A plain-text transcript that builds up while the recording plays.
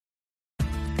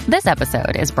This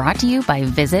episode is brought to you by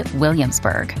Visit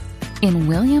Williamsburg. In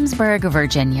Williamsburg,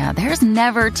 Virginia, there's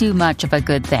never too much of a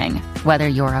good thing. Whether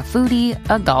you're a foodie,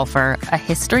 a golfer, a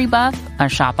history buff, a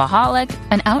shopaholic,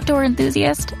 an outdoor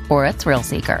enthusiast, or a thrill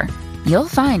seeker, you'll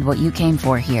find what you came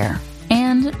for here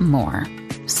and more.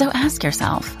 So ask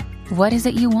yourself, what is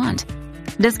it you want?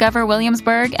 Discover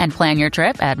Williamsburg and plan your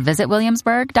trip at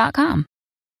visitwilliamsburg.com.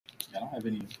 I don't have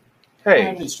any.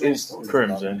 Hey, it's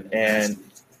Crimson, and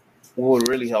what would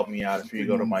really help me out if you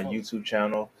go to my YouTube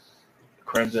channel,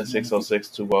 Crimson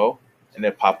 60620, and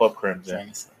then pop up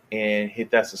Crimson and hit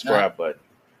that subscribe button.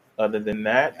 Other than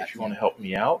that, if you want to help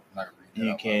me out,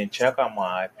 you can check out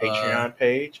my Patreon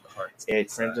page at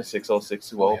Crimson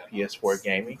 60620 PS4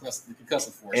 Gaming.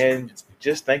 And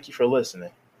just thank you for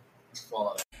listening.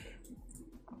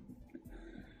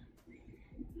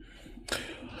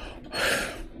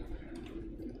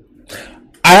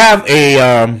 I have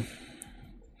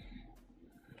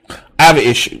an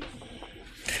issue.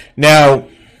 Now,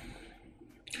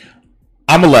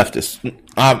 I'm a leftist.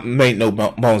 I made no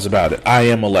bones about it. I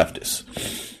am a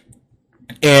leftist.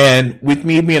 And with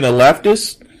me being a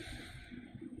leftist,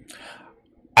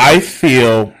 I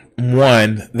feel,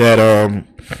 one, that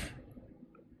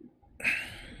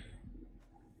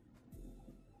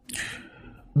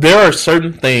there are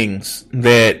certain things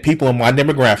that people in my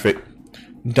demographic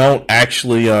don't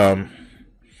actually,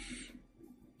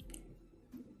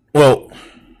 well,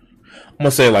 I'm going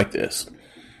to say it like this.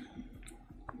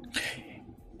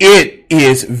 It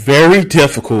is very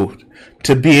difficult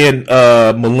to be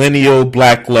a millennial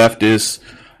black leftist,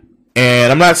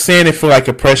 and I'm not saying it for like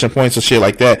oppression points or shit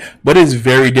like that, but it's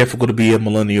very difficult to be a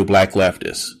millennial black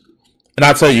leftist. And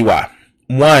I'll tell you why.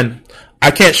 One,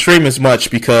 I can't stream as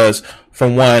much because, for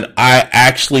one, I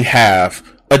actually have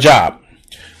a job.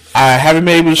 I haven't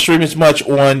been able to stream as much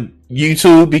on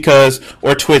YouTube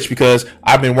or Twitch because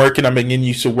I've been working. I've been getting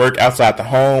used to work outside the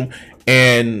home,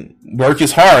 and work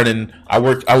is hard. And I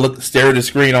stare at the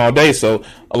screen all day. So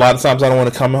a lot of times I don't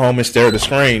want to come home and stare at the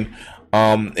screen,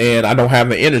 and I don't have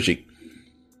the energy.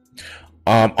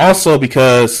 Also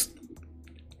because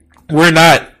we're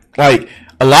not like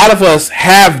a lot of us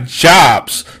have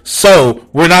jobs, so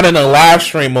we're not in a live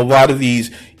stream of a lot of these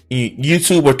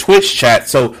YouTube or Twitch chat,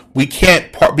 so we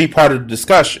can't be part of the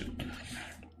discussion.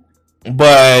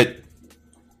 But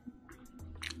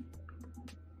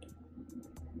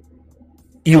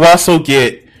you also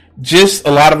get just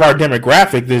a lot of our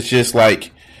demographic that's just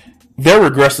like, they're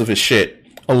regressive as shit.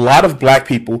 A lot of black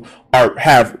people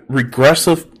have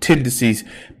regressive tendencies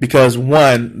because,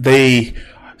 one, they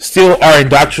still are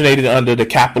indoctrinated under the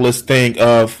capitalist thing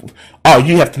of, oh,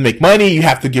 you have to make money, you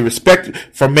have to get respect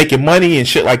for making money and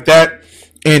shit like that.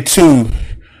 And two,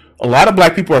 a lot of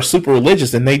black people are super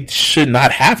religious, and they should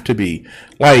not have to be.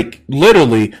 Like,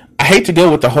 literally, I hate to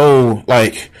go with the whole,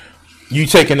 like, you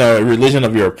taking a religion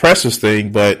of your oppressors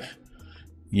thing, but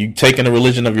you taking a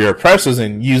religion of your oppressors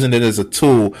and using it as a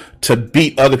tool to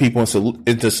beat other people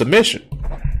into submission.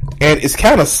 And it's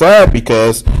kind of sad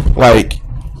because, like,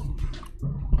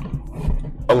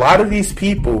 a lot of these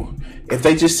people, if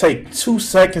they just take 2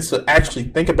 seconds to actually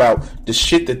think about the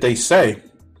shit that they say,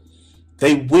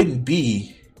 they would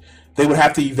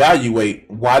have to evaluate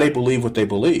why they believe what they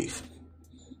believe.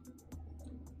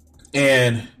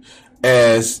 And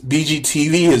as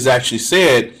BGTV has actually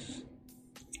said,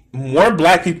 more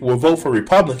black people will vote for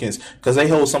Republicans because they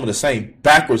hold some of the same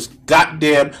backwards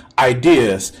goddamn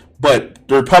ideas, but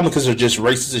the Republicans are just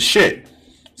racist as shit.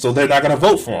 So they're not going to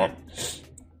vote for them.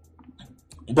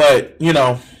 But, you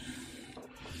know,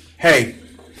 hey,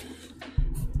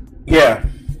 yeah.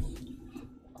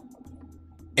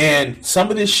 And some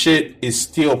of this shit is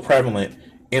still prevalent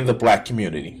in the black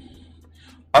community.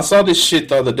 I saw this shit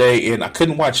the other day and I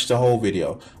couldn't watch the whole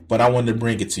video, but I wanted to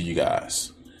bring it to you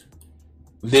guys.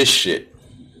 This shit.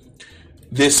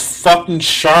 This fucking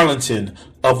charlatan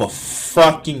of a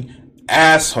fucking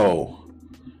asshole.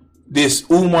 This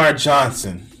Umar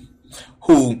Johnson,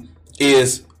 who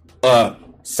is a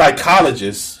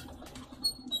psychologist,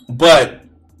 but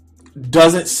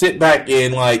doesn't sit back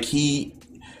and like he's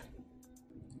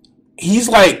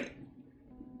like,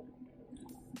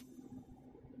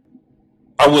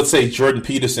 I would say Jordan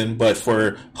Peterson, but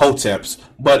for Hoteps.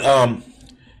 But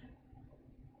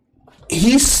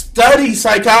he studies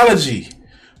psychology,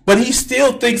 but he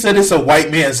still thinks that it's a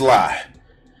white man's lie.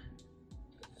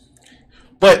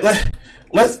 But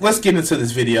let's get into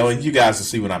this video, and you guys will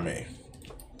see what I mean.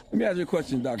 Let me ask you a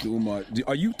question, Dr. Umar.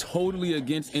 Are you totally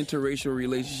against interracial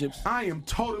relationships? I am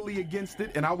totally against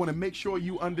it, and I want to make sure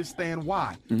you understand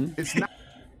why. Mm-hmm. It's not.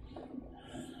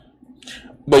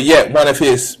 But yet, one of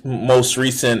his most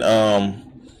recent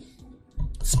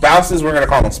spouses, we're going to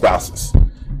call them spouses,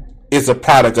 is a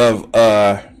product of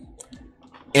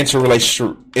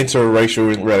interracial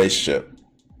relationship.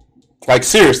 Like,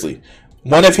 seriously,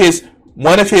 one of his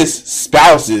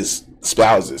spouses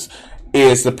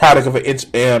is the product of an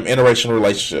interracial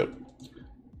relationship.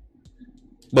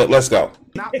 But let's go.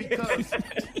 Not because.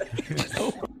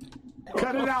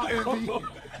 Cut it out, Envy.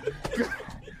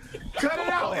 Cut it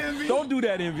out, Envy. Don't do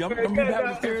that, Envy. I'm having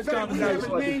a serious We have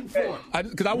conversation. a name for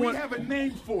it. We have a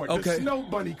name for it. Okay. The Snow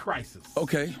Bunny Crisis.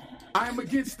 Okay. I am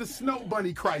against the Snow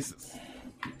Bunny Crisis.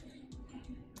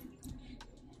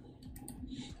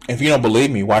 If you don't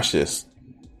believe me, watch this.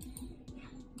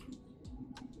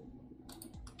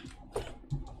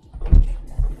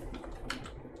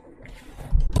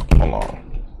 Hold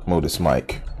on. Move this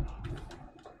mic.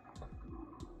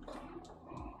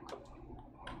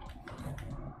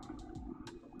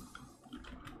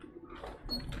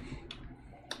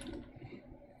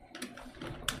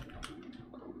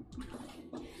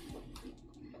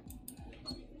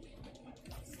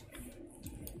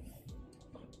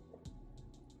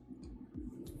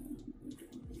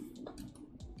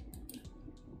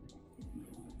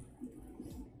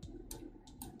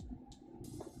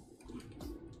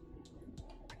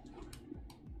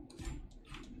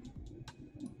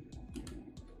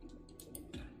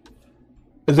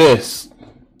 This.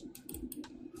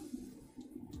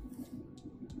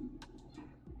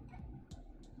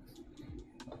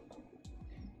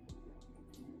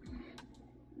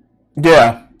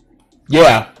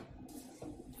 Yeah.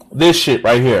 This shit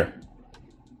right here.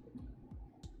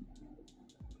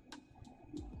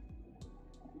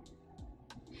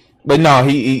 But no,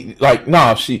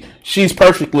 she's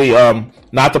perfectly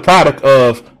not the product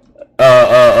of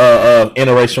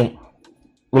interracial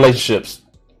relationships.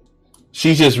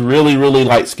 She's just really, really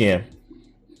light skinned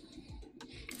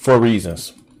for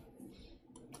reasons.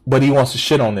 But he wants to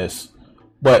shit on this.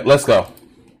 But let's go.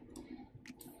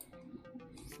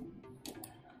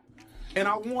 And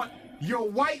I want your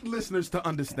white listeners to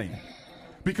understand.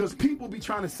 Because people be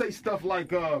trying to say stuff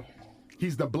like,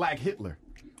 he's the Black Hitler.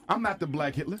 I'm not the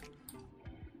Black Hitler.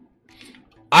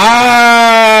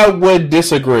 I would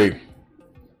disagree.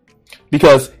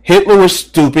 Because Hitler was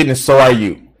stupid and so are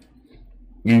you.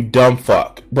 You dumb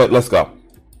fuck. But let's go.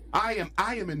 I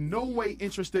am in no way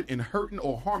interested in hurting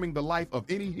or harming the life of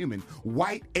any human,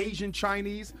 white, Asian,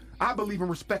 Chinese. I believe in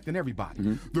respecting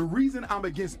everybody. The reason I'm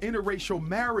against interracial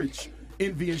marriage,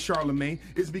 Envy and Charlemagne,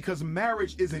 is because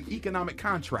marriage is an economic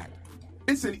contract.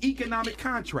 It's an economic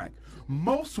contract.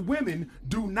 Most women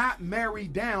do not marry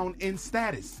down in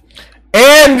status.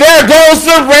 And there goes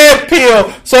the red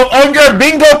pill. So on your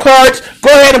bingo cards, go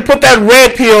ahead and put that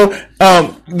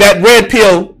red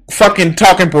pill fucking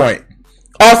talking point.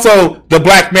 Also, the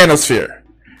Black Manosphere.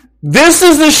 This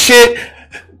is the shit.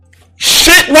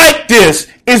 Shit like this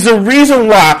is the reason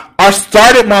why I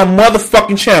started my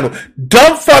motherfucking channel.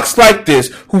 Dumb fucks like this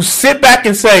who sit back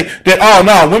and say that, oh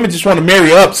no, women just want to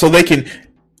marry up so they can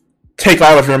take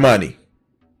all of your money.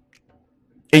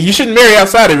 And you shouldn't marry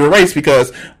outside of your race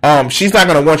because she's not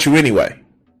going to want you anyway.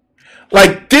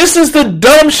 Like, this is the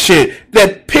dumb shit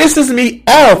that pisses me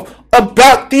off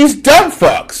about these dumb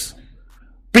fucks.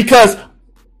 Because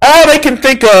all they can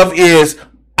think of is,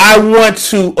 I want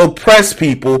to oppress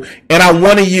people and I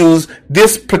want to use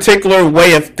this particular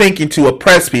way of thinking to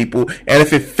oppress people. And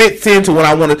if it fits into what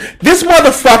I want to... This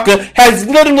motherfucker has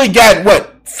literally got,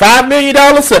 what, $5 million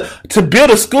to build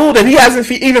a school that he hasn't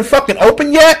even fucking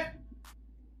opened yet?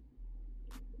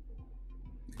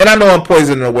 And I know I'm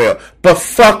poisoning the well, but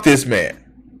fuck this man.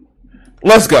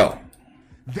 Let's go.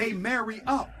 They marry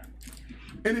up.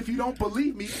 And if you don't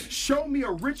believe me, show me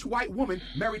a rich white woman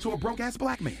married to a broke-ass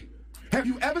black man. Have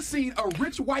you ever seen a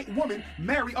rich white woman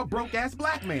marry a broke-ass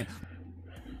black man?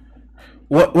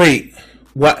 What? Wait.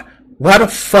 What? Why the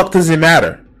fuck does it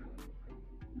matter?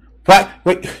 What?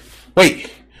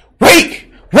 Wait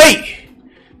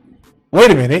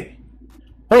a minute.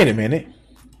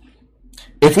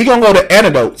 If we gonna go to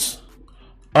anecdotes,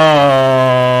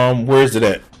 where is it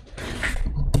at?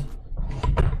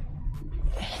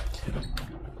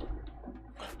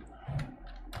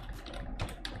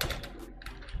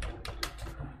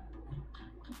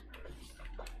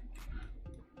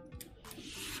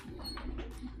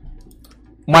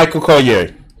 Michael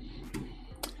Collier.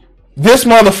 This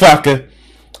motherfucker,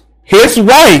 his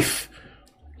wife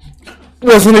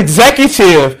was an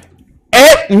executive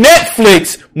at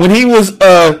Netflix when he was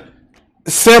a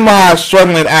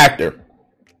semi-struggling actor.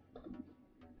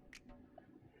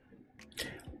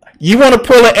 You want to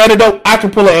pull an antidote? I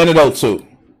can pull an antidote too.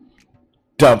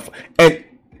 Dumb. And,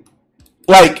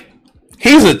 like,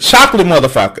 he's a chocolate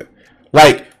motherfucker.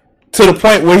 Like, to the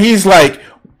point where he's like,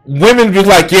 women be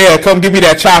like, yeah, come give me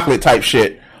that chocolate type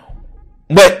shit.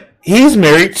 But he's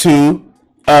married to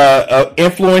an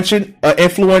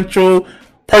influential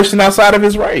person outside of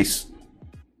his race.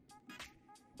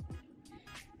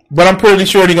 But I'm pretty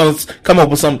sure they're going to come up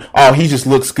with some, oh, he just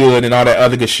looks good and all that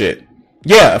other good shit.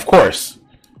 Yeah, of course.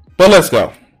 But let's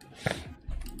go.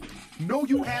 No,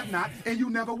 you have not, and you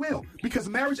never will. Because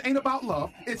marriage ain't about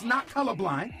love, it's not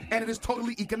colorblind, and it is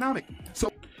totally economic.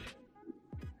 So,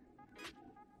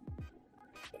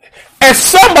 as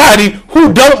somebody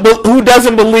who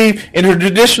doesn't believe in the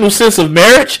traditional sense of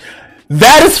marriage,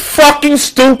 that is fucking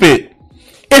stupid.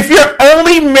 If you're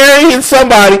only marrying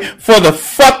somebody for the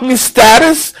fucking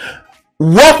status,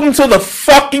 welcome to the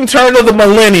fucking turn of the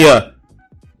millennia.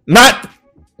 Not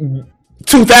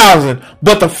 2000,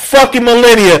 but the fucking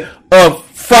millennia of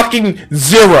fucking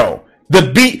zero.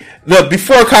 The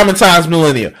before common times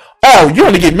millennia. Oh, you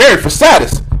want to get married for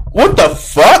status? What the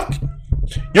fuck?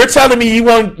 You're telling me you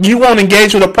won't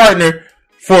engage with a partner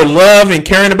for love and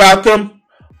caring about them?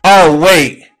 Oh,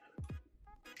 wait.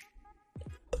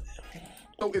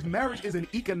 So if marriage is an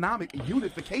economic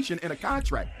unification in a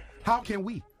contract, how can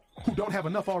we, who don't have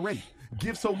enough already,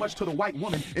 give so much to the white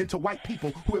woman and to white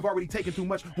people who have already taken too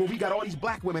much when we got all these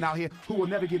black women out here who will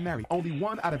never get married? Only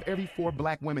 1 out of every 4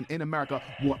 black women in America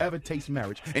will ever taste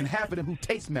marriage, and half of them who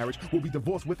taste marriage will be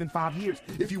divorced within 5 years.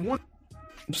 If you want...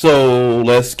 So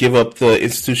let's give up the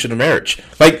institution of marriage.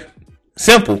 Like,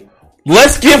 simple.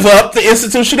 Let's give up the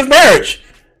institution of marriage.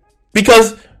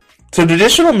 Because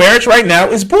traditional marriage right now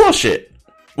is bullshit.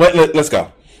 Let's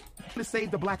go. To save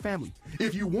the black family.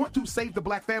 If you want to save the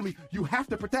black family, you have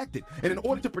to protect it. And in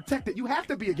order to protect it, you have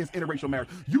to be against interracial marriage.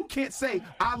 You can't say,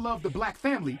 I love the black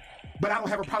family, but I don't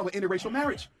have a problem with interracial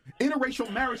marriage.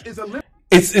 Interracial marriage is a...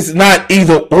 It's not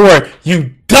either or,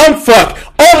 you dumb fuck.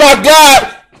 Oh my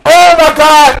god. Oh my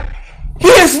god. He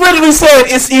has literally said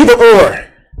it's either or.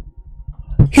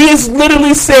 He has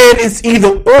literally said it's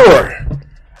either or.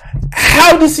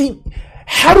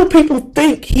 How do people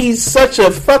think he's such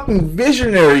a fucking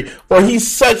visionary or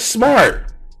he's such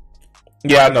smart?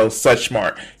 Yeah, I know, such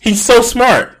smart. He's so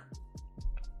smart.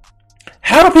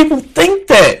 How do people think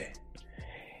that?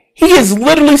 He is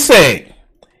literally saying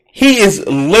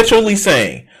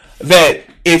that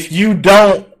if you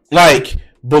don't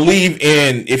believe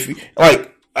in,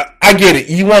 I get it.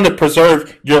 You want to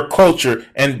preserve your culture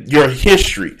and your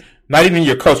history. Not even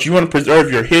your culture. You want to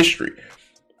preserve your history.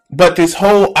 But this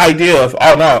whole idea of,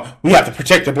 oh no, we have to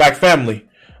protect the black family.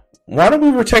 Why don't we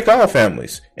protect all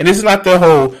families? And this is not the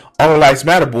whole all lives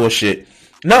matter bullshit.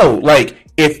 No,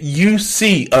 if you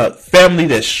see a family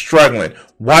that's struggling,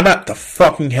 why not to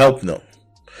fucking help them?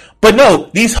 But no,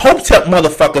 these hotep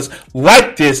motherfuckers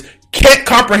like this can't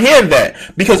comprehend that.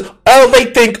 Because all they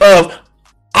think of,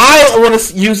 I want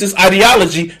to use this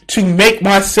ideology to make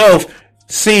myself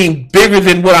seem bigger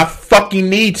than what I fucking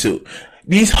need to.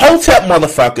 These hotep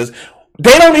motherfuckers,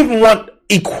 they don't even want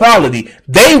equality.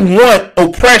 They want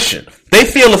oppression. They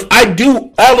feel if I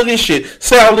do all of this shit,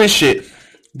 say all this shit,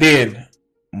 then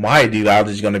my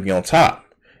ideology is going to be on top.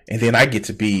 And then I get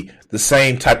to be the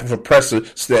same type of oppressor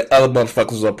so that other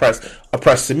motherfuckers are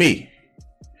oppressed to me.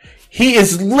 He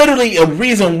is literally a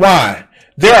reason why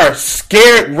there are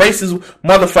scared racist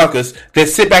motherfuckers that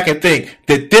sit back and think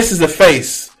that this is the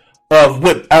face of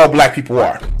what all black people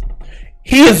are.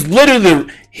 He is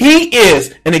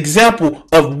an example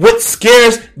of what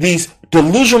scares these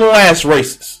delusional ass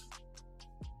racists.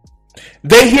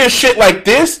 They hear shit like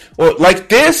this or like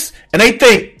this and they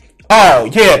think, oh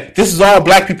yeah, this is all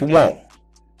black people want.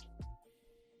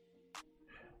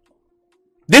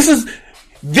 This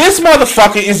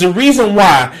motherfucker is the reason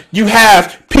why you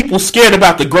have people scared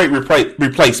about the great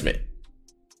replacement.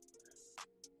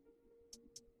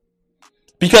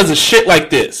 Because of shit like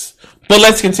this. But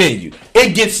let's continue.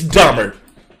 It gets dumber.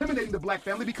 Eliminating the black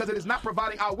family because it is not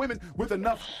providing our women with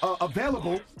enough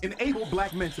available and able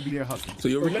black men to be their husbands. So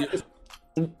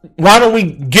why don't we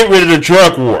get rid of the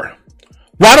drug war?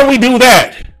 Why don't we do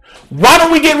that? Why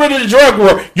don't we get rid of the drug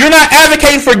war? You're not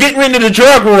advocating for getting rid of the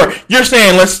drug war. You're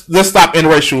saying let's stop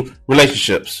interracial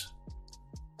relationships.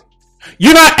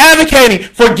 You're not advocating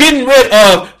for getting rid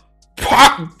of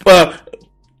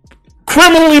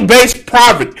criminally based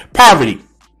poverty.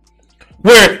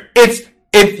 Where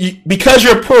because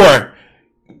you're poor,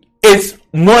 it's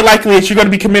more likely that you're going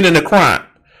to be committing a crime.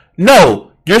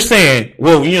 No, you're saying,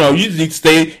 well, you need to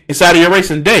stay inside of your race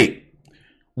and date.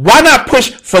 Why not push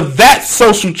for that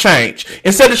social change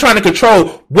instead of trying to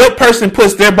control what person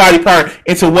puts their body part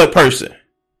into what person?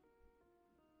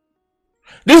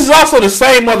 This is also the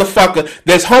same motherfucker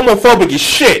that's homophobic as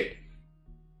shit.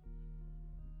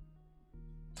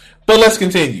 But let's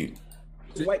continue.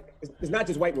 It's not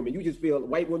just white women. You just feel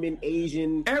white women,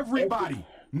 Asian, everybody.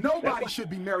 Nobody should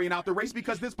be marrying out the race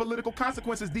because there's political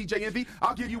consequences, DJ Envy.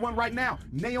 I'll give you one right now.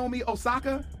 Naomi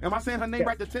Osaka. Am I saying her name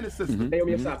right? The tennis sister.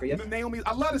 Naomi Osaka, yes. Naomi,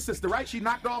 I love the sister, right? She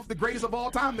knocked off the greatest of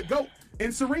all time, the GOAT,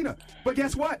 in Serena. But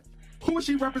guess what? Who is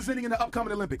she representing in the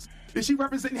upcoming Olympics? Is she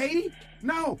representing Haiti?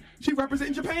 No. She's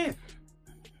representing Japan.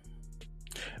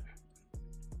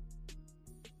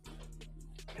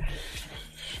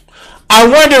 I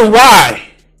wonder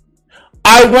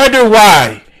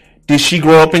why. Did she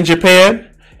grow up in Japan?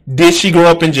 Did she grow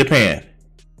up in Japan?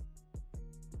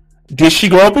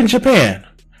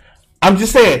 I'm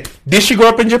just saying, did she grow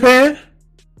up in Japan?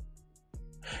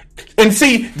 And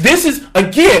see, this is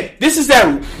that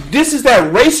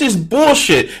racist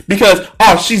bullshit because,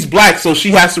 oh, she's black, so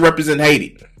she has to represent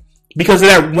Haiti. Because of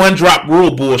that one drop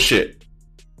rule bullshit.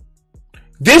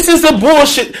 This is the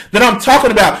bullshit that I'm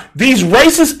talking about. These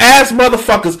racist ass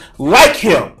motherfuckers like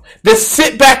him that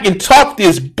sit back and talk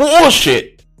this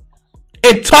bullshit.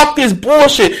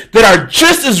 That are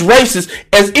just as racist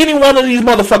as any one of these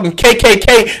motherfucking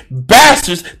KKK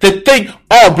bastards that think,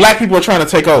 oh, black people are trying to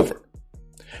take over.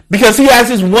 Because he has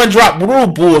his one drop rule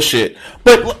bullshit.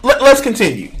 But let's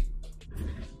continue.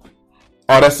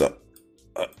 Oh, that's up.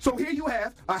 So here you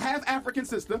have a half African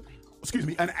sister. Excuse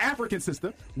me, an African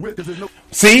sister with no.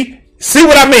 See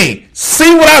what I mean?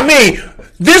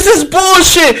 This is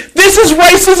bullshit. This is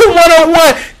racism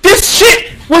 101. This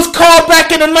shit was called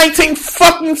back in the 19th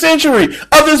fucking century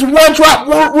of this one drop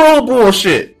rule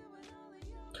bullshit.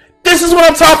 This is what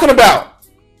I'm talking about.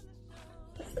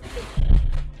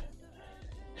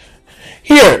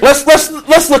 Here, let's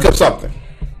look up something.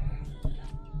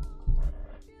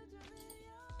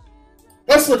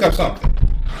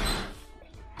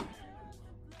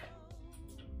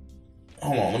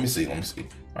 Hold on, let me see. All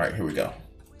right, here we go.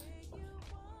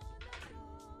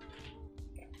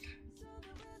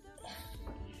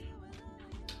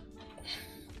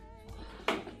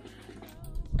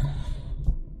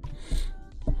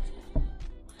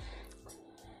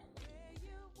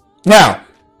 Now,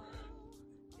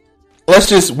 let's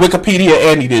just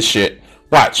Wikipedia Andy this shit.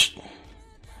 Watch.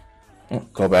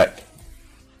 Go back.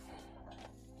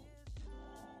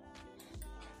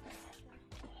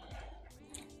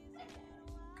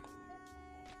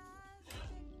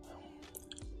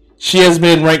 She has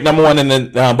been ranked number one in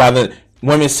the by the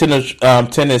Women's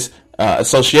Tennis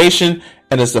Association,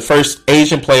 and is the first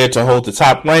Asian player to hold the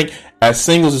top rank as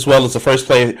singles, as well as the first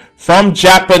player from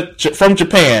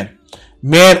Japan,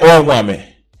 man or woman.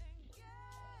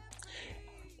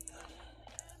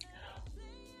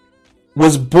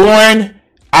 Was born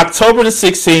October the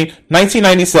 16th,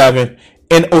 1997,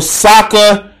 in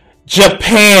Osaka,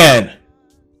 Japan.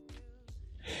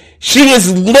 She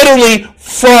is literally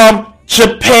from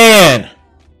Japan.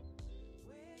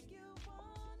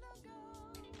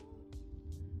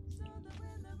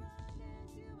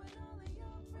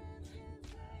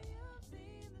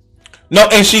 No,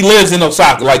 and she lives in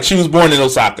Osaka. Like, she was born in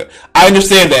Osaka. I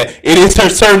understand that. It is her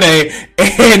surname,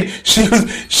 and she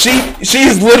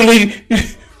is literally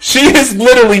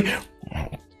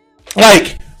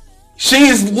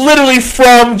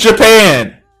from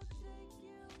Japan.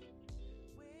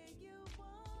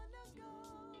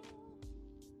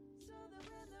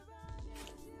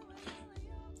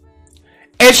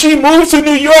 And she moved to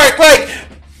New York. Like,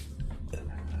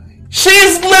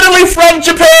 she's literally from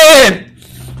Japan.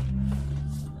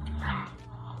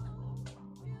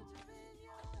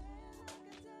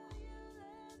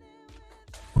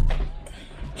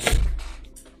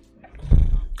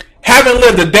 Haven't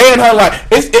lived a day in her life.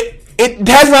 It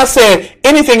has not said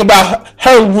anything about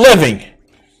her living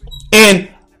in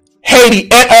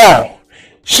Haiti at all.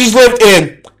 She's lived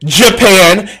in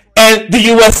Japan and the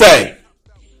USA.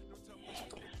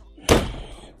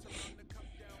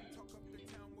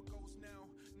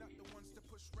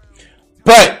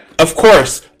 But of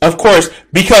course,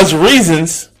 because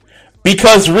reasons.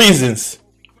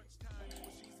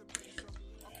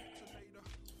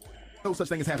 No such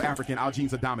thing as half African. Our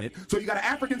genes are dominant. So you got an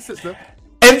African sister.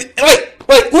 And like,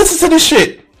 listen to this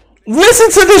shit.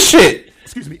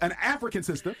 Excuse me, an African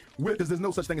sister because there's no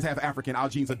such thing as half African. Our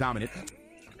genes are dominant.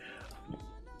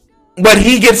 But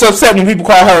he gets upset when people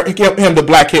call him the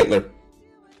Black Hitler.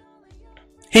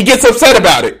 He gets upset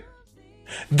about it.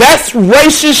 That's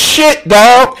racist shit,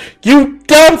 dog. You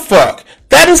dumb fuck.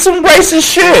 That is some racist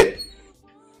shit.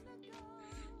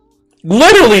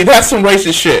 Literally, that's some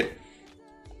racist shit.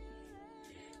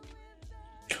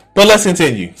 But let's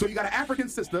continue. So you got an African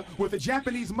sister with a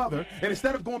Japanese mother, and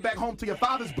instead of going back home to your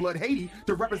father's blood, Haiti,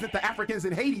 to represent the Africans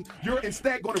in Haiti, you're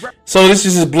instead going to So this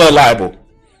is his blood libel.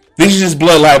 This is just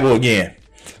blood libel again.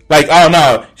 Like, oh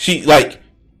no, she like,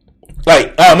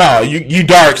 oh no, you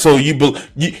dark, so you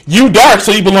dark,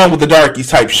 so you belong with the darkies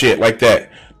type shit like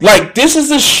that. Like, this is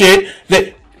the shit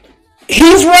that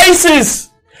he's racist.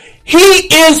 He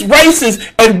is racist,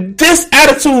 and this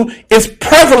attitude is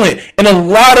prevalent in a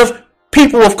lot of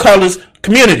people of color's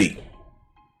community.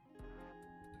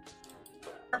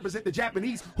 Represent the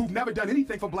Japanese who've never done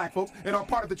anything for black folks and are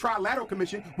part of the Trilateral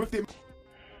Commission with the.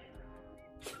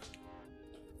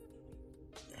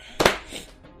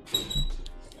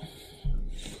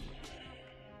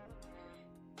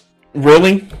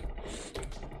 Really?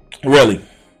 Really?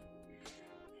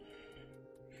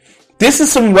 This is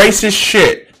some racist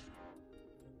shit.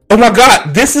 Oh my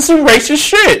God, this is some racist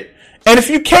shit. And if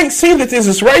you can't see that this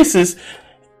is racist,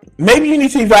 maybe you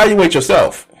need to evaluate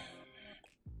yourself.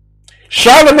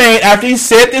 Charlamagne, after he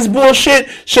said this bullshit,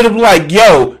 should have been like,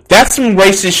 yo, that's some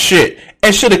racist shit,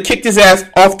 and should have kicked his ass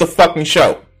off the fucking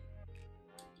show.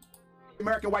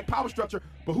 American white power structure,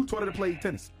 but who taught her to play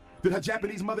tennis? Did her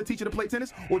Japanese mother teach her to play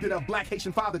tennis, or did her black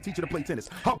Haitian father teach her to play tennis?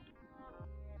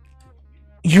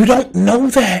 You don't know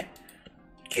that.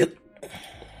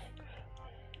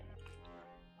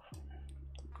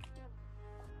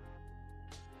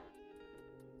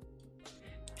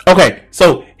 Okay,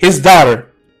 so his daughter.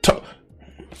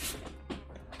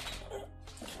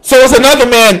 So it's another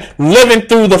man living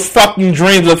through the fucking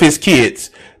dreams of his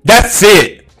kids. That's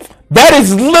it. That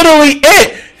is literally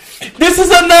it. This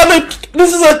is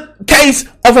a case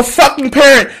of a fucking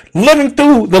parent living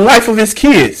through the life of his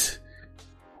kids.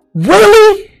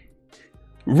 Really?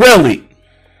 Really?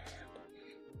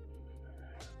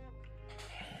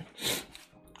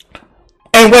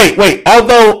 And wait,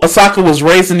 although Osaka was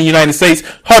raised in the United States,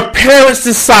 her parents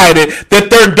decided that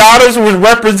their daughters would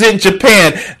represent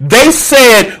Japan. They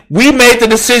said, we made the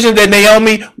decision that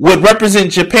Naomi would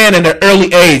represent Japan in her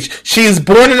early age. She is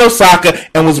born in Osaka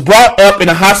and was brought up in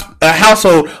a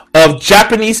household of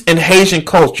Japanese and Haitian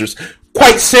cultures.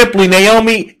 Quite simply,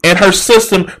 Naomi and her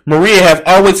sister Maria have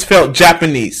always felt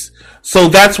Japanese. So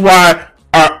that's why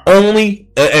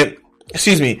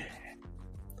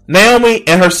Naomi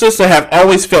and her sister have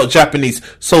always felt Japanese,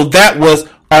 so that was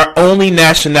our only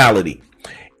nationality.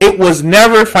 It was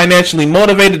never financially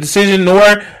motivated decision,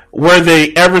 nor were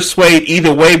they ever swayed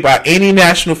either way by any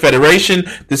national federation.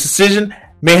 This decision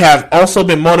may have also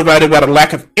been motivated by the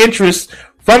lack of interest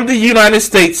from the United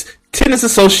States Tennis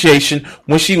Association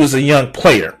when she was a young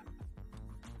player.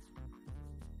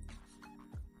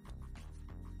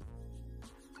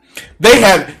 They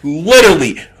have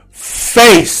literally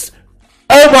faced,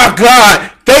 oh my God,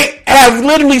 they have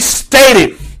literally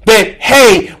stated that,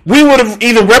 hey, we would have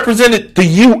either represented the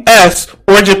U.S.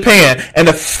 or Japan. And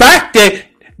the fact that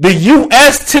the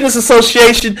U.S. Tennis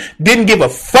Association didn't give a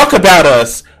fuck about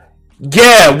us,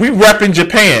 yeah, we repping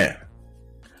Japan.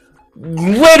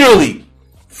 Literally.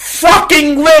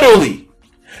 Fucking literally.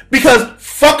 Because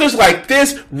fuckers like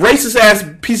this, racist ass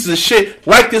pieces of shit,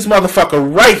 like this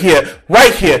motherfucker right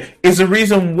here, is the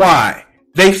reason why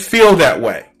they feel that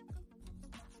way.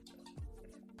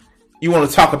 You want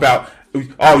to talk about,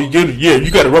 oh,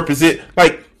 you got to represent,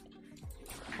 like,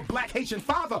 black Haitian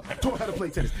father taught her to play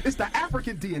tennis. It's the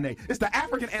African DNA. It's the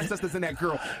African ancestors in that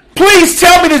girl. Please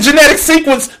tell me the genetic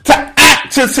sequence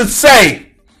to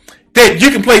say that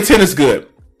you can play tennis good.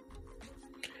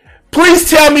 Please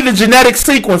tell me the genetic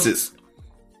sequences.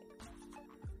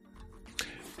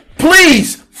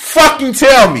 Please fucking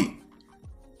tell me.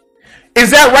 Is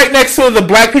that right next to the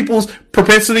black people's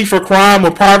propensity for crime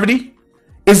or poverty?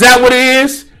 Is that what it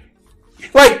is?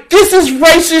 Like, this is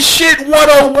racist shit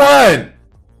 101.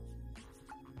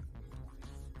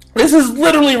 This is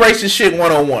literally racist shit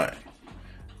 101.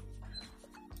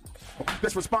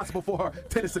 That's responsible for her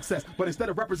tennis success. But instead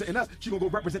of representing us, she's going to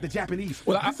go represent the Japanese.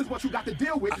 Well, this is what you got to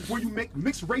deal with where you make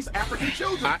mixed race African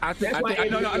children. I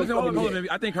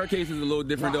think her case is a little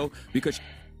different, though, because...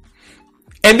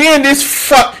 And then this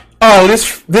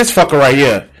fucker right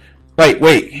here.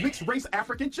 Wait. Mixed race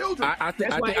African children.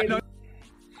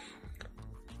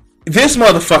 This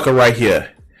motherfucker right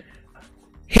here.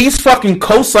 He's fucking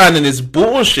co-signing this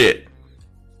bullshit.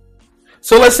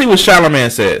 So let's see what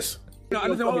Charlamagne says.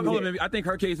 I think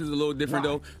her case is a little different,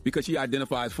 though, because she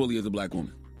identifies fully as a black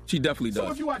woman. She definitely does.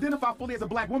 So if you identify fully as a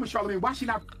black woman, Charlamagne, why she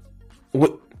not...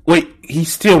 Wait,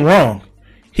 he's still wrong.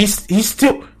 He's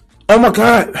still... Oh my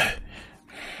God.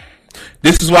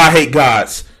 This is why I hate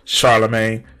gods,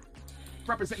 Charlamagne.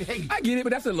 Representing Haiti. I get it,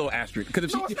 but that's a little asterisk.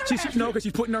 Because because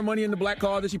she's putting her money in the black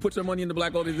causes, she puts her money in the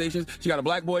black organizations. She got a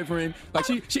black boyfriend. Like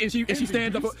she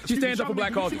stands up for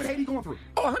black causes. See what Haiti going through?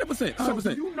 Oh, 100%.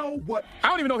 So you know what? I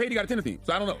don't even know Haiti got a tennis team,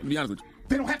 so I don't know. To be honest with you,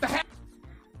 they don't have to have.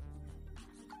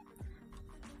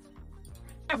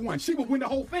 have one. She will win the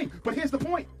whole thing. But here's the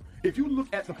point. If you look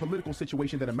at the political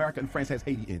situation that America and France has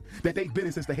Haiti in, that they've been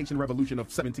in since the Haitian Revolution of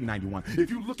 1791,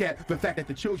 if you look at the fact that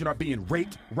the children are being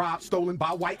raped, robbed, stolen by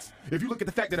whites, if you look at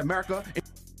the fact that America...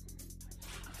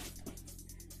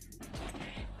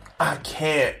 I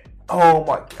can't. Oh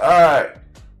my God.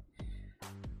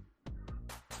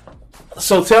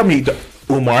 So tell me,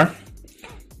 Umar,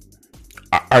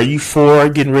 are you for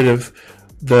getting rid of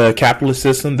the capitalist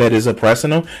system that is oppressing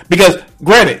them? Because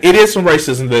granted, it is some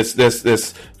racism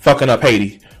that's fucking up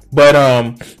Haiti, but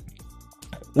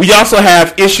we also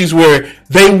have issues where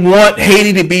they want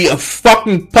Haiti to be a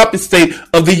fucking puppet state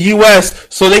of the U.S.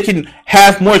 so they can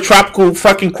have more tropical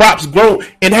fucking crops grow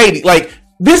in Haiti. Like,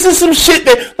 this is some shit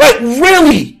that, like,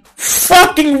 really,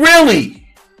 fucking really.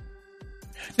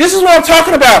 This is what I'm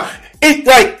talking about. It,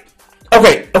 like,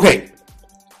 okay.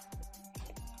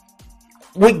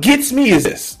 What gets me is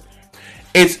this.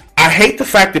 I hate the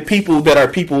fact that people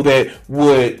that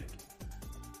would,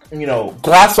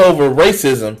 gloss over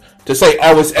racism to say,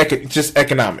 oh, it's just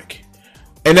economic.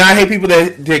 And then I hate people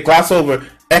that gloss over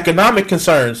economic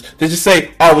concerns to just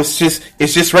say, oh, it's just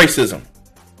racism.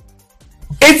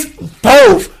 It's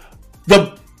both.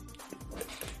 The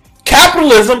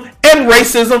capitalism and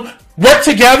racism work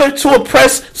together to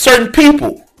oppress certain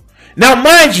people. Now,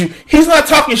 mind you, he's not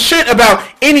talking shit about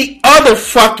any other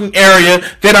fucking area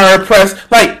that are oppressed.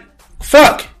 Like,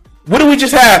 fuck. What do we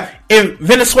just have in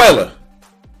Venezuela?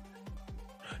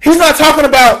 He's not talking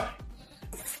about,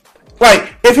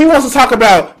 like, if he wants to talk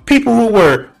about people who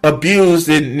were abused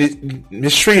and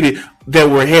mistreated that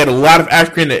had a lot of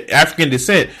African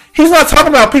descent, he's not talking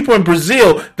about people in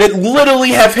Brazil that literally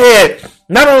have had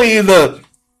not only the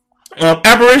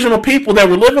Aboriginal people that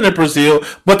were living in Brazil,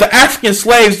 but the African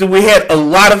slaves that we had a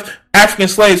lot of African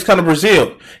slaves come to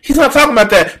Brazil. He's not talking about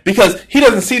that because he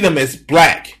doesn't see them as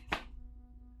black.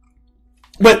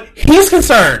 But he's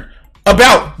concerned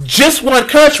about just one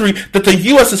country that the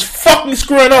U.S. is fucking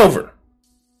screwing over.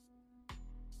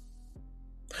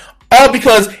 All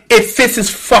because it fits his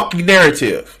fucking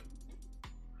narrative.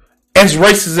 As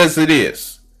racist as it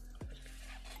is.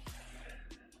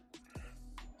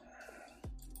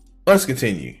 Let's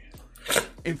continue.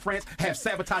 In France have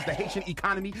sabotaged the Haitian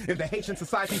economy and the Haitian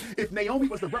society. If Naomi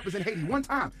was to represent Haiti one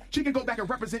time, she can go back and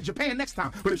represent Japan next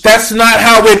time. But that's not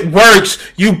how it works.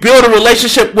 You build a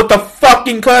relationship with the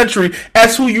fucking country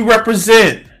as who you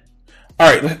represent. All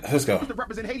right, let's go. To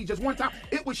represent Haiti just one time,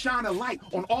 it would shine a light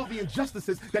on all the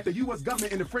injustices that the U.S.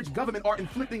 government and the French government are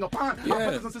inflicting upon our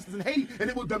brothers and sisters in Haiti, and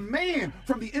it will demand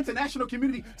from the international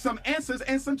community some answers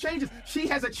and some changes. She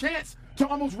has a chance to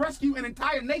almost rescue an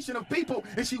entire nation of people,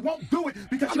 and she won't do it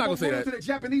because she won't go into the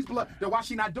Japanese blood. Then why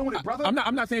she not doing it, brother? I'm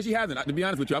not saying she hasn't. To be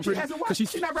honest with you, she hasn't. What?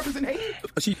 She's not representing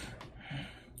Haiti.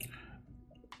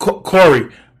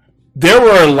 Corey, there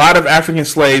were a lot of African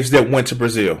slaves that went to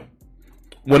Brazil.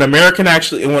 That's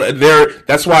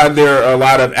why there are a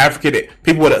lot of African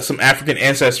people with some African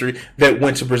ancestry that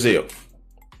went to Brazil.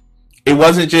 It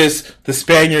wasn't just the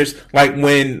Spaniards.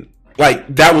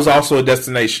 That was also a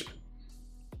destination.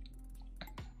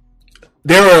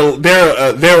 There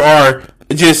are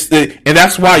just, and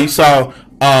that's why you saw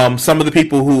some of the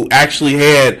people who actually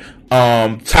had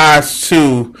ties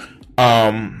to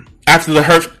after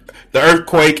the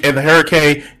earthquake and the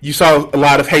hurricane, you saw a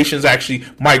lot of Haitians actually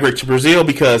migrate to Brazil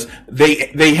because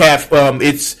they have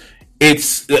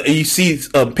you see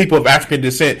people of African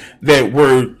descent that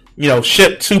were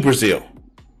shipped to Brazil.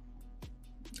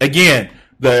 Again,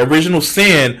 the original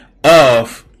sin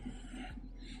of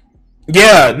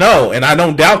and I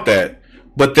don't doubt that,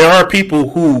 but there are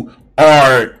people who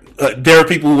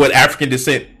with African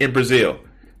descent in Brazil.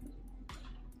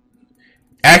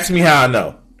 Ask me how I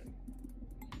know.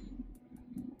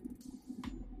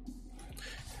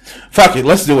 Fuck it,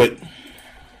 let's do it.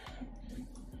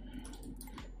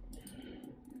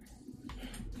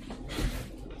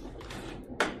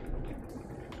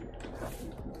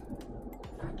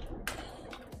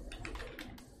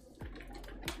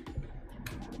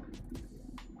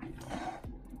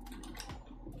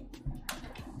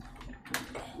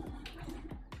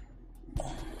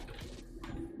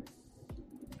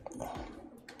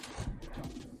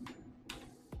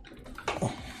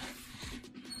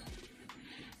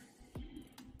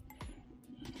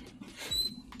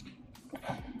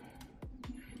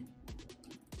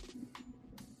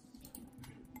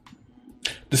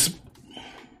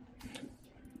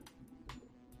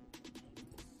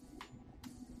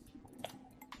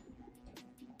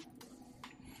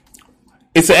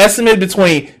 It's an estimate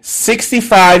between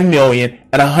 65 million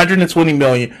and 120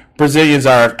 million Brazilians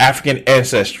are of African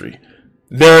ancestry.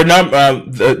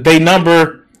 They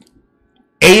number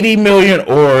 80 million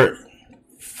or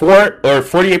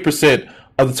 48%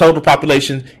 of the total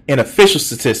population in official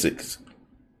statistics.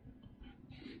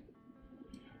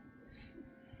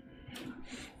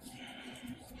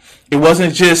 It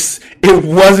wasn't just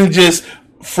immigrants.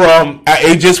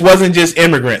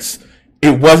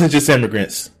 It wasn't just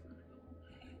immigrants.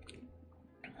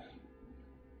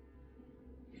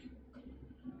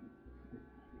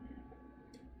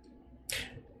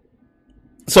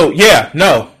 So yeah,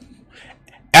 no.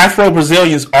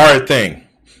 Afro-Brazilians are a thing.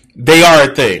 They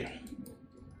are a thing.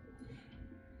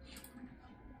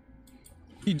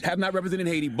 She have not represented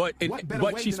Haiti, but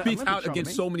she speaks out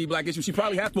against so many black issues. She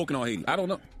probably has spoken on Haiti. I don't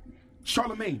know.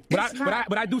 Charlemagne.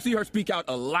 But I do see her speak out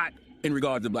a lot in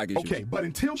regards to black issues. Okay, but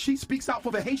until she speaks out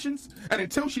for the Haitians, and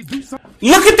until she do something.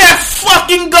 Look at that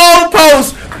fucking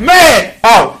goalpost, man!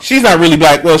 Oh, she's not really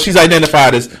black. Well, she's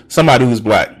identified as somebody who's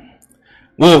black.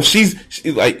 Well, she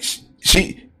should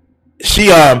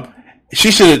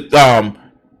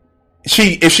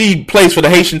if she plays for the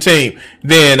Haitian team,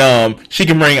 then she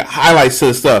can bring highlights to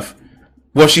the stuff.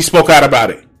 Well, she spoke out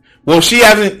about it. Well, she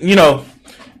hasn't,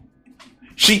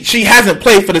 she hasn't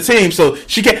played for the team, so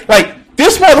she can't. Like,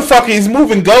 this motherfucker is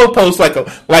moving goalposts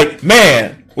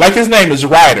like his name is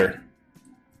Ryder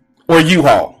or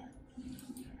U-Haul.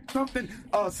 Something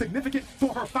significant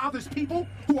for her father's people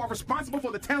who are responsible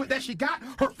for the talent that she got.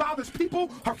 Her father's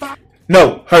people,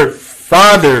 No, her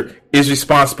father is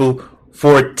responsible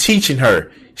for teaching her.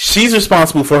 She's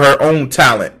responsible for her own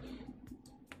talent.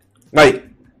 Like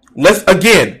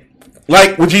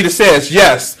Vegeta says,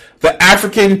 yes, the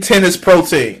African tennis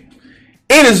protein.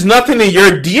 It is nothing in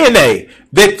your DNA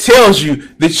that tells you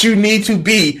that you need to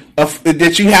be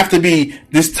that you have to be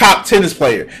this top tennis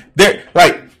player.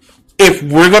 If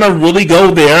we're gonna really go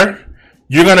there,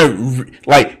 you're gonna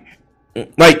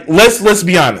let's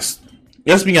be honest.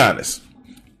 Let's be honest.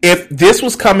 If this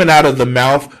was coming out of the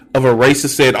mouth of a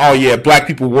racist said, "Oh yeah, black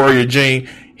people warrior gene,"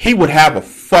 he would have a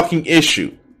fucking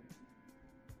issue.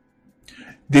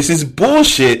 This is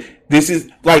bullshit. This is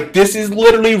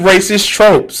literally racist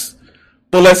tropes.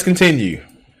 But let's continue.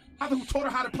 Who taught her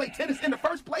how to play tennis in the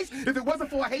first place? If it wasn't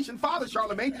for a Haitian father,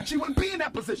 Charlemagne, she wouldn't be in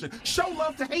that position. Show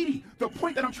love to Haiti. The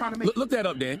point that I'm trying to make. Look that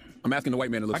up, Dan. I'm asking the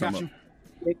white man to look something up.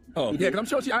 Oh, yeah, because I'm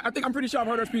sure I'm pretty sure I've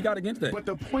heard her speak out against that. But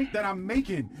the point that I'm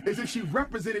making is if she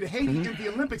represented Haiti in the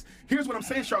Olympics, here's what I'm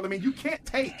saying, Charlemagne. You can't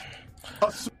take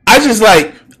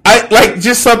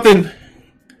just something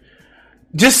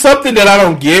that I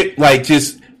don't get,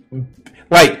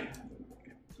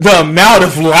 the amount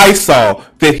of Lysol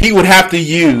that he would have to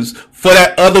use for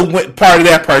that other part of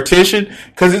that partition,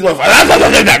 because he's like,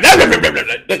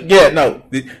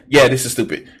 this is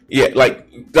stupid. Yeah,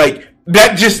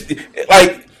 that just he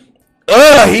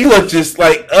looked just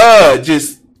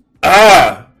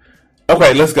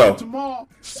Okay, let's go. Small,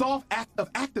 soft act of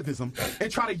activism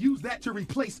and try to use that to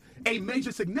replace a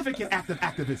major significant act of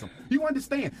activism. You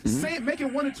understand?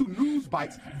 Making one or two news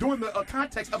bites during the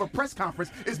context of a press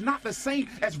conference is not the same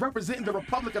as representing the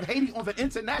Republic of Haiti on the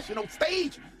international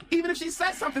stage. Even if she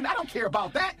said something, I don't care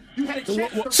about that. You had a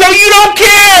chance. So you don't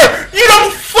care! You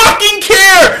don't fucking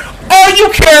care! All you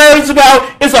care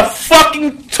about is a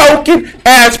fucking token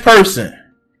ass person.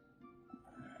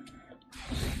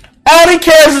 All he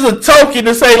cares is a token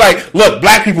to say, look,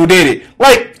 black people did it.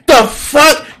 The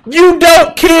fuck? You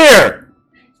don't care.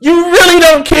 You really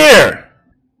don't care.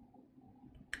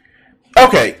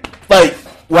 Okay,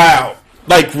 wow.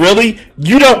 Really?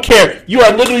 You don't care. You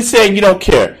are literally saying you don't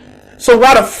care. So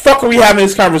why the fuck are we having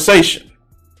this conversation?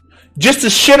 Just to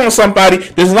shit on somebody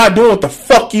that's not doing what the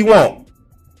fuck you want.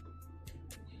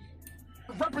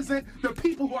 Represent the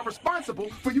people who are responsible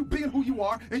for you being who you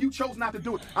are, and you chose not to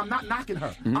do it. I'm not knocking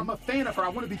her. I'm a fan of her. I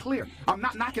want to be clear. I'm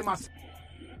not knocking myself.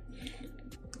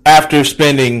 After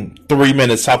spending 3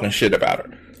 minutes talking shit about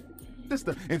her.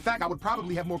 Sister. In fact, I would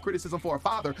probably have more criticism for her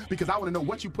father because I want to know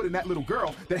what you put in that little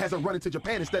girl that has her running to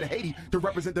Japan instead of Haiti to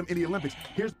represent them in the Olympics.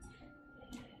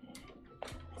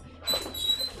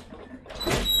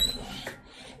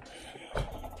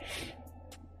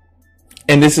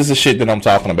 And this is the shit that I'm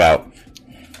talking about.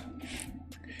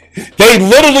 They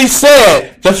literally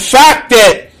said the fact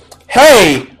that,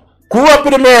 hey, grew up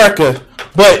in America,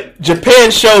 but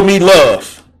Japan showed me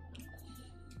love.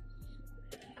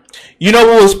 You know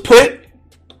what was put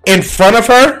in front of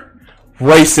her?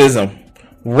 Racism.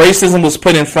 Racism was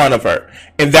put in front of her.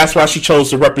 And that's why she chose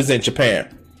to represent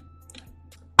Japan.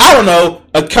 I don't know,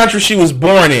 a country she was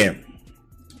born in.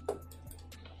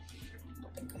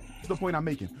 The point I'm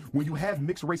making. When you have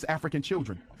mixed race African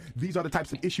children, these are the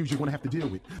types of issues you're going to have to deal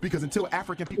with. Because until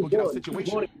African people get out of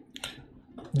situation.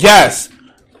 Yes.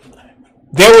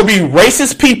 there will be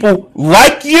racist people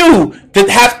like you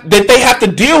that they have to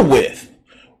deal with.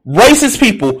 Racist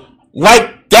people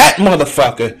like that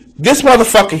motherfucker. This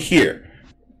motherfucker here.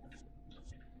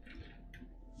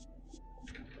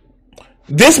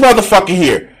 This motherfucker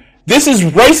here. This is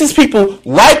racist people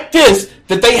like this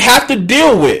that they have to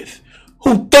deal with,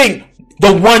 who think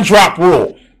the one drop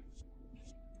rule.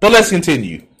 But let's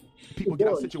continue. People get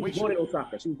out situation. She was born in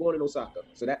Osaka. She was born in Osaka.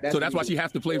 So that's why she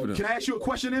has to play for them. Can I ask you a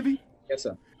question, Envy? Yes,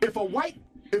 sir. If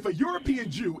a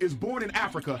European Jew is born in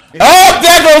Africa... Oh,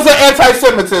 there goes the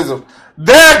anti-Semitism.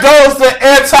 There goes the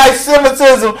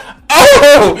anti-Semitism.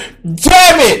 Oh,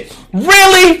 damn it.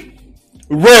 Really?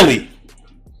 Really?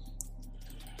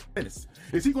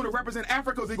 Is he going to represent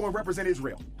Africa or is he going to represent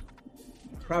Israel?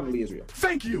 Probably Israel.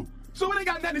 Thank you. So it ain't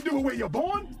got nothing to do with where you're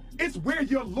born. It's where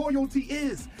your loyalty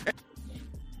is.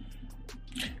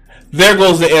 There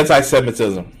goes the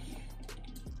anti-Semitism.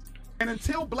 And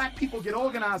until black people get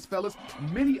organized, fellas,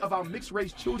 many of our mixed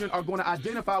race children are going to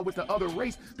identify with the other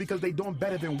race because they're doing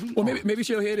better than we Well, are. maybe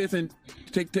she'll hear this and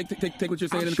take what you're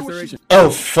saying into consideration.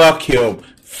 Oh, fuck him.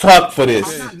 Fuck for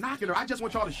this. I'm not knocking her. I just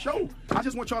want y'all to show. I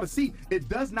just want y'all to see it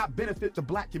does not benefit the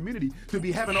black community to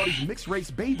be having all these mixed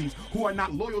race babies who are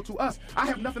not loyal to us. I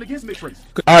have nothing against mixed race.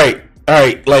 All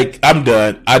right. Like, I'm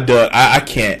done. I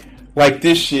can't. Like,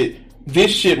 this shit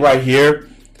right here.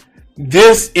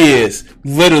 This is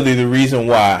literally the reason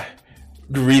why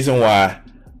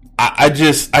I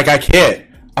just, like, I can't.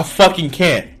 I fucking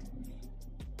can't.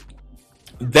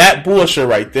 That bullshit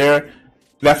right there,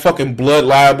 that fucking blood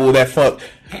libel, that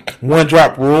one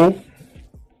drop rule.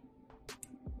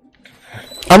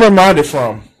 I'm reminded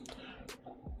from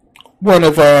one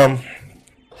of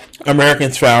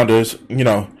America's founders, you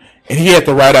know, and he had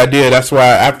the right idea. That's why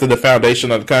after the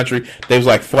foundation of the country, they was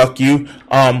like, fuck you.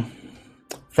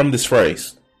 From this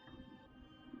phrase.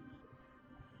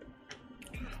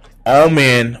 All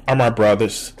men are my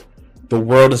brothers. The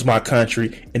world is my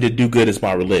country, and to do good is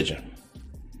my religion.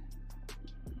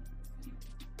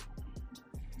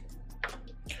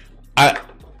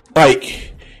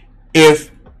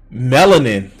 If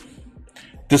melanin,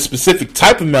 the specific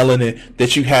type of melanin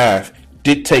that you have,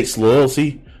 dictates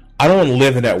loyalty, I don't want to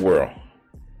live in that world.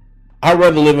 I'd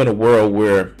rather live in a world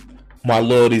where my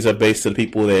loyalties are based on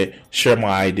people that share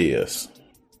my ideas.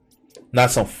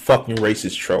 Not some fucking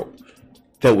racist trope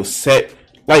that was set.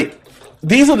 Like,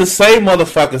 these are the same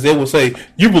motherfuckers that will say,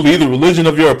 you believe the religion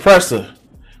of your oppressor.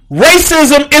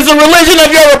 Racism is the religion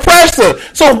of your oppressor.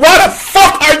 So why the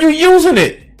fuck are you using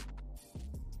it?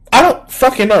 I don't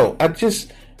fucking know. I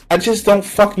just don't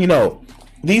fucking know.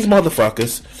 These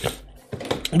motherfuckers,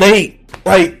 they,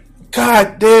 like,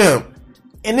 goddamn.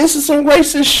 And this is some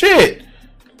racist shit.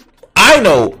 I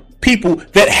know people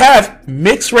that have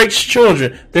mixed race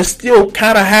children that still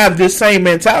kind of have this same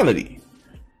mentality.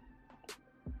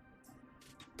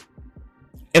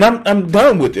 And I'm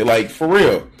done with it, like, for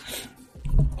real.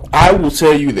 I will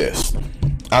tell you this.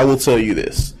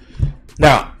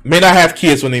 Now, may not have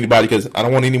kids with anybody because I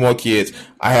don't want any more kids.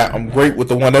 I'm great with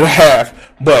the one that I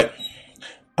have, but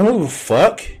I don't give a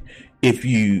fuck if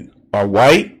you are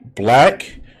white,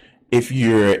 black, if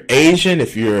you're Asian,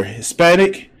 if you're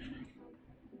Hispanic.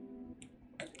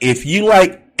 If you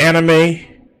like anime,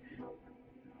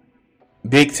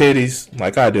 big titties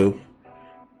like I do,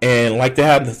 and like to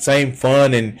have the same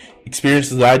fun and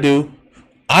experiences I do,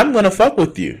 I'm gonna fuck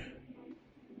with you.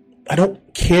 I don't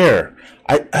care.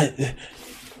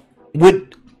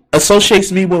 What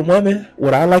associates me with women,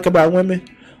 what I like about women,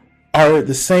 are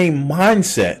the same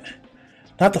mindset,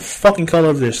 not the fucking color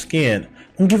of their skin.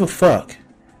 I don't give a fuck.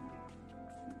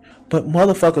 But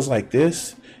motherfuckers like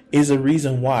this is a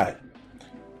reason why.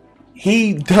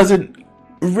 He doesn't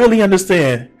really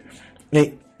understand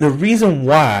the reason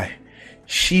why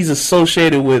she's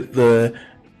associated with the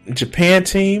Japan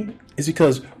team is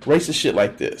because racist shit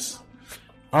like this.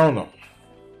 I don't know.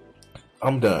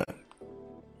 I'm done.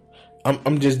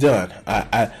 I'm just done.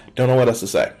 I don't know what else to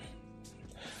say.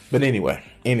 But anyway,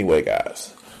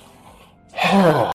 guys.